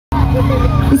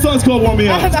This song's called Warm Me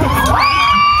Up.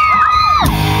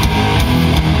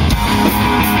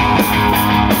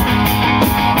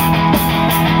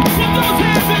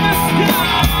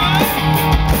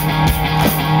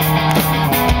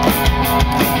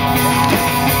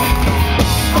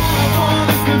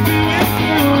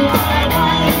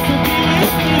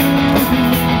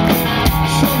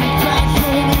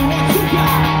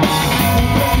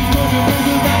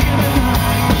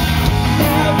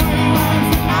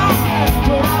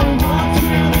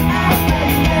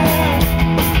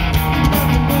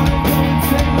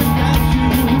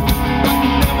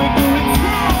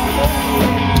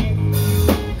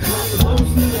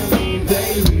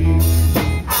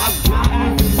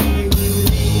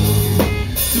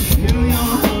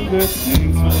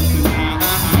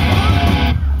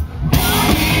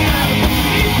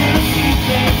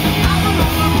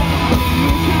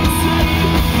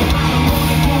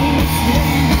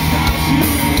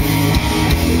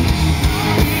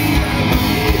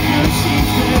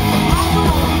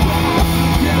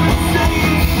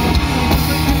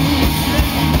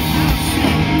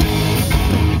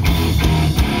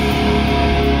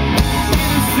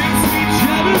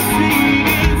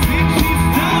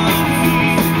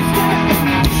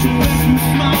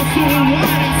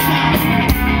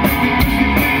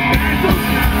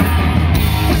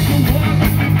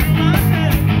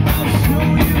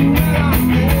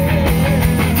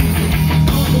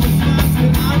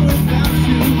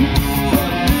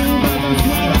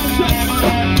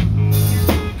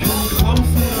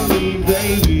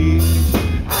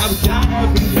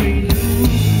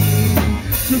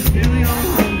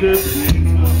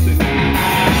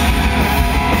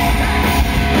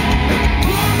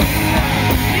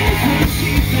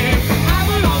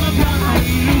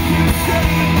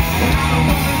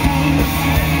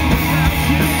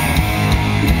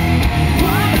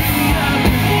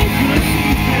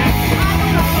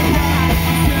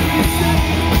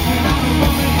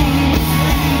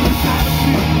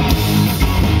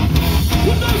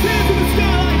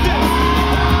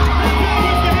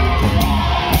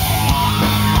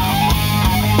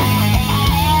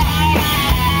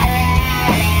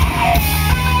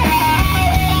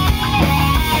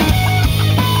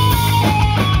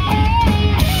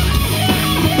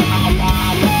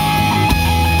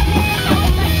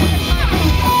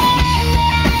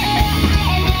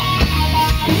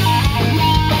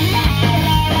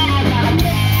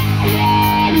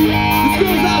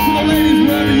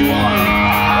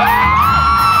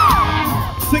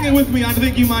 With me, I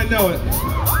think you might know it.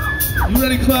 You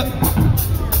ready, Club?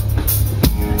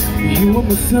 You are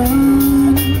my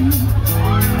sun,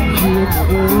 you are my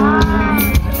earth,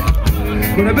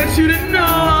 but I bet you didn't know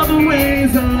all the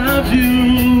ways I loved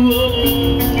you.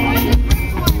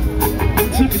 I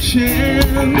took a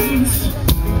chance,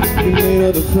 we made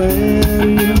other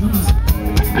plans,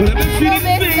 but I bet you didn't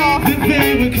think that they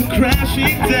would come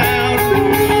crashing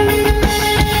down.